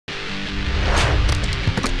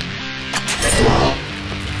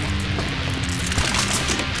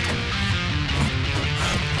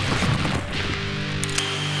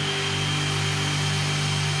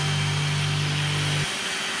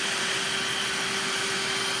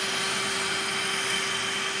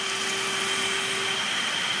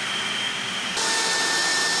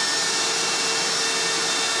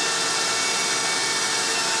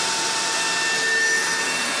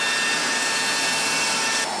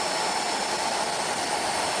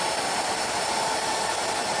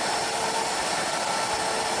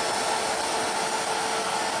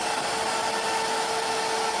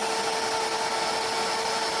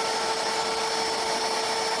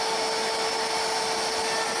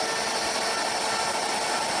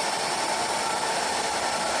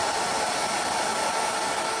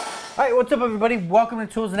Alright, what's up everybody? Welcome to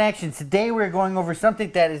Tools in Action. Today we're going over something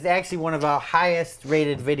that is actually one of our highest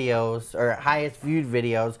rated videos, or highest viewed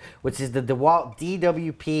videos, which is the DeWALT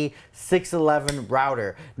DWP611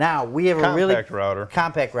 router. Now, we have a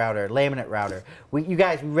compact router, laminate router. You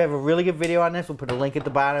guys, we have a really good video on this. We'll put a link at the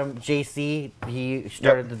bottom. JC, he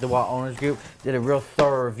started the DeWALT Owners Group, did a real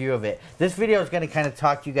thorough review of it. This video is going to kind of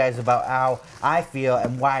talk to you guys about how I feel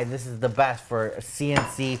and why this is the best for a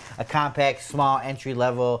CNC, a compact, small,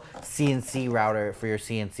 entry-level CNC router for your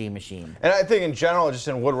CNC machine. And I think in general, just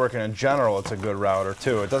in woodworking in general, it's a good router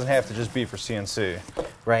too. It doesn't have to just be for CNC.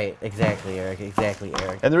 Right, exactly, Eric, exactly,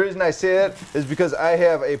 Eric. And the reason I say it is because I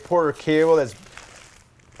have a Porter cable that's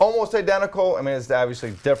almost identical. I mean, it's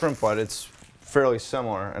obviously different, but it's fairly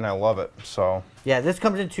similar, and I love it, so. Yeah, this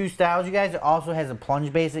comes in two styles, you guys. It also has a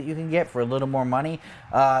plunge base that you can get for a little more money.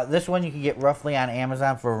 This one you can get roughly on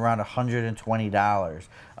Amazon for around $120.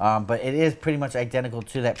 But it is pretty much identical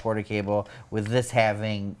to that Porter cable, with this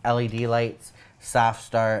having LED lights, soft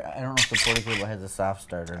start. I don't know if the Porter cable has a soft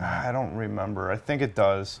start or not. I don't remember. I think it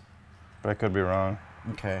does, but I could be wrong.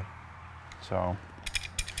 Okay. So.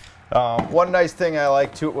 One nice thing I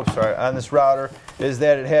like too, on this router is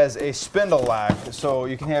that it has a spindle lock, so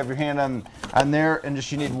you can have your hand on there and just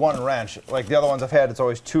you need one wrench. Like the other ones I've had, it's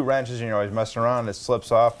always two wrenches and you're always messing around and it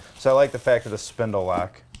slips off. So I like the fact of the spindle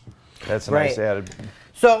lock. That's a nice added.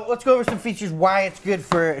 So let's go over some features, why it's good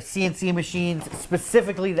for CNC machines,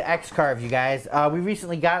 specifically the X-carve, you guys. We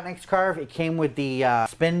recently got an X-carve. It came with the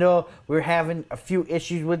spindle. We were having a few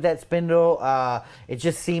issues with that spindle. It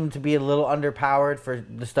just seemed to be a little underpowered for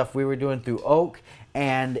the stuff we were doing through oak,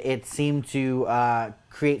 and it seemed to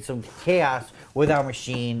create some chaos with our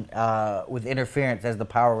machine with interference as the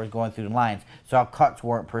power was going through the lines. So our cuts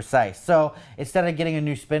weren't precise. So instead of getting a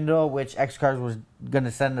new spindle, which X-carve was going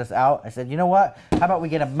to send us out, I said, you know what? How about we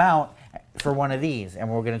get a mount for one of these, and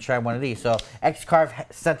we're going to try one of these. So X-carve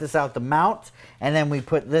sent us out the mount, and then we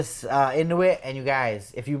put this into it, and you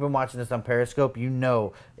guys, if you've been watching this on Periscope, you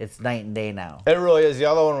know it's night and day now. It really is. The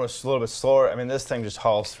other one was a little bit slower. I mean, this thing just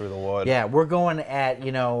hauls through the wood. Yeah, we're going at,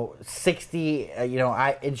 60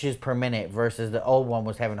 inches per minute versus the old one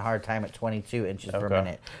was having a hard time at 22 inches per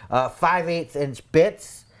minute. 5/8 inch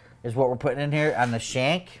bits is what we're putting in here on the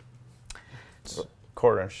shank. It's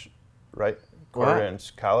quarter inch, right? Quarter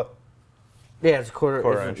inch collet. Yeah, it's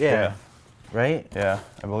quarter inch. Yeah. Right? Yeah,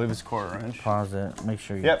 I believe it's quarter inch. Pause it. Make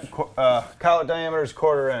sure you. Yep. Collet diameter is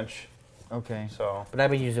quarter inch. Okay. So. But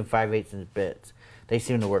I've been using 5/8 inch bits. They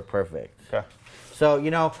seem to work perfect. Okay. So,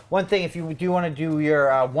 one thing, if you do want to do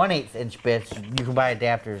your 1/8 inch bits, you can buy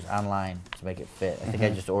adapters online to make it fit. I think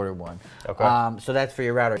I just ordered one. Okay. So that's for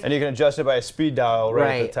your router. And you can adjust it by a speed dial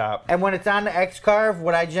right at the top. And when it's on the X-carve,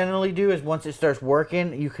 what I generally do is once it starts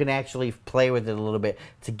working, you can actually play with it a little bit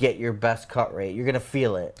to get your best cut rate. You're going to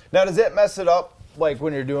feel it. Now, does that mess it up? Like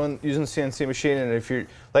when you're using the CNC machine, and if you're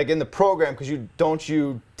like in the program, because you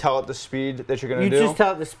tell it the speed that you're gonna do? You just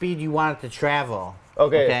tell it the speed you want it to travel.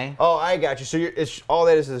 Okay. Oh, I got you. So it's all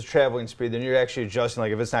that is traveling speed. Then you're actually adjusting.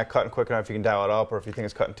 Like if it's not cutting quick enough, you can dial it up, or if you think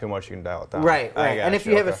it's cutting too much, you can dial it down. Right. And if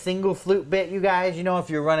you have a single flute bit, you guys, if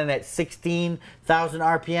you're running at 16,000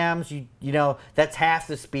 RPMs, that's half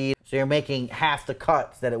the speed. So you're making half the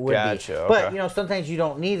cuts that it would be. Okay. But sometimes you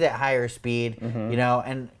don't need that higher speed.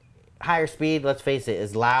 And higher speed, let's face it,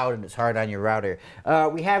 is loud and it's hard on your router.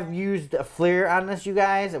 We have used a FLIR on this, you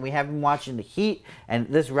guys, and we have been watching the heat, and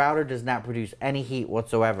this router does not produce any heat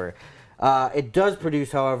whatsoever. It does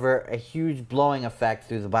produce, however, a huge blowing effect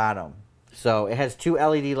through the bottom. So it has two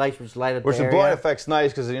LED lights which light up the area. Which the blowing effect's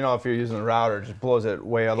nice because, if you're using the router, it just blows it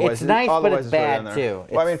way. Otherwise, it's nice, but it's bad, too.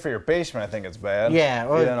 Well, I mean, for your basement, I think it's bad. Yeah,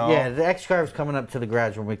 yeah, the X-carve's coming up to the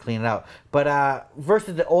garage when we clean it out. But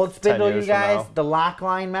versus the old spindle, you guys, the lock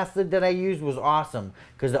line method that I used was awesome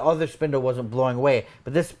because the other spindle wasn't blowing away.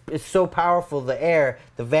 But this is so powerful, the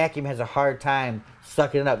vacuum has a hard time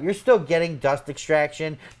sucking it up. You're still getting dust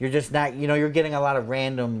extraction. You're just not, you're getting a lot of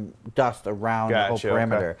random dust around the whole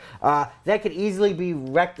perimeter. That could easily be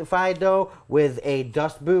rectified, though, with a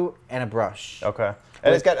dust boot and a brush. Okay.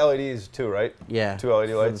 And it's got LEDs, too, right? Yeah. 2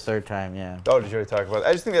 LED lights. For the third time, yeah. Oh, did you already talk about that?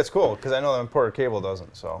 I just think that's cool, because I know that Porter cable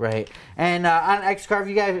doesn't, so. Right. And on X-carve,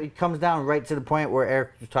 you guys, it comes down right to the point where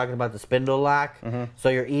Eric was talking about the spindle lock. So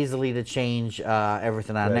you're easily to change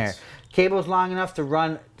everything on there. Cable's long enough to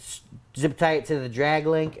run, zip tie it to the drag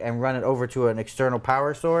link and run it over to an external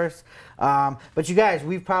power source. But you guys,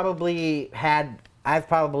 I've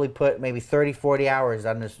probably put maybe 30, 40 hours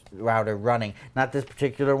on this router running. Not this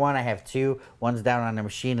particular one. I have two. One's down on the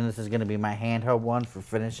machine, and this is going to be my handheld one for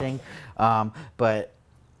finishing. But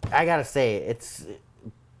I got to say,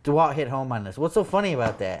 DeWALT hit home on this. What's so funny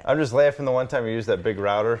about that? I'm just laughing the one time you used that big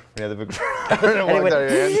router. Yeah, the big router. And it walked out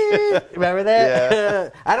of your hand. Remember that? Yeah.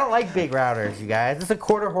 I don't like big routers, you guys. It's a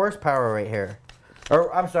 1/4 horsepower right here.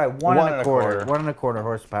 Or, I'm sorry, one and a quarter. 1 1/4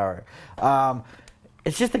 horsepower.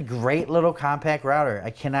 It's just a great little compact router. I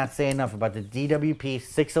cannot say enough about the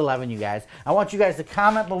DWP611, you guys. I want you guys to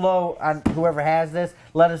comment below on whoever has this.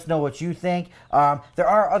 Let us know what you think. There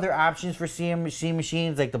are other options for CNC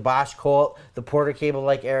machines, like the Bosch Colt, the Porter cable,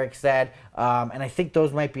 like Eric said. And I think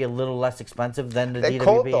those might be a little less expensive than the DWP.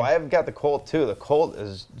 Colt, though, I've got the Colt, too. The Colt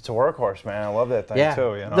it's a workhorse, man. I love that thing,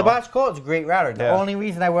 too. You know? The Bosch Colt is a great router. The only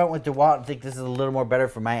reason I went with DeWALT and think this is a little more better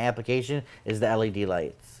for my application is the LED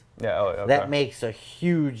lights. Yeah, okay. That makes a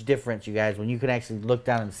huge difference, you guys, when you can actually look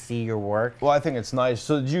down and see your work. Well, I think it's nice.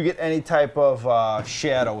 So did you get any type of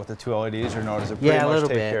shadow with the 2 LEDs, or no? Does it pretty much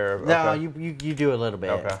take care of? No, you do a little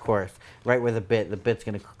bit, of course. Right where the bit's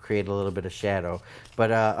going to create a little bit of shadow.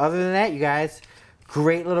 But other than that, you guys,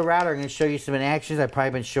 great little router. I'm going to show you some in actions. I've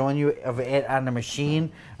probably been showing you of it on the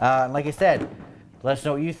machine. Like I said, let us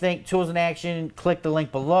know what you think. Tools in action. Click the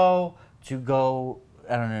link below to go...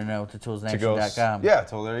 I don't know, to toolsinaction.com. Yeah,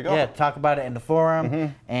 there you go. Yeah, talk about it in the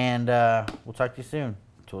forum, and we'll talk to you soon.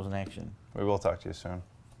 Tools in Action. We will talk to you soon.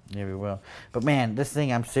 Yeah, we will. But man, this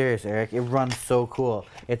thing, I'm serious, Eric. It runs so cool.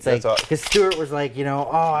 It's like, because Stuart was like, you know,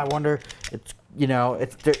 oh, I wonder, it's, you know,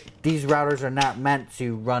 these routers are not meant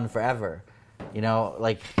to run forever. You know,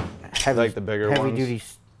 like heavy, like the bigger ones? Duty,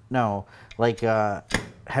 no, like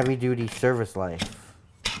heavy duty service life.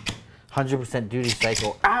 100% duty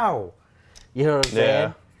cycle. Ow! You know what I'm saying?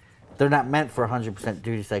 Yeah. They're not meant for 100%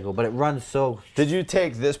 duty cycle, but it runs so... Did you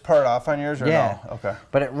take this part off on yours or no? Okay.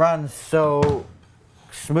 But it runs so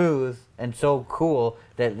smooth and so cool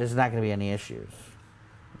that there's not going to be any issues.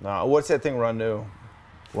 No. What's that thing run to?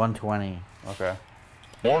 120. Okay.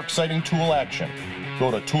 More exciting tool action.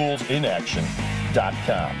 Go to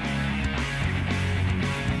toolsinaction.com.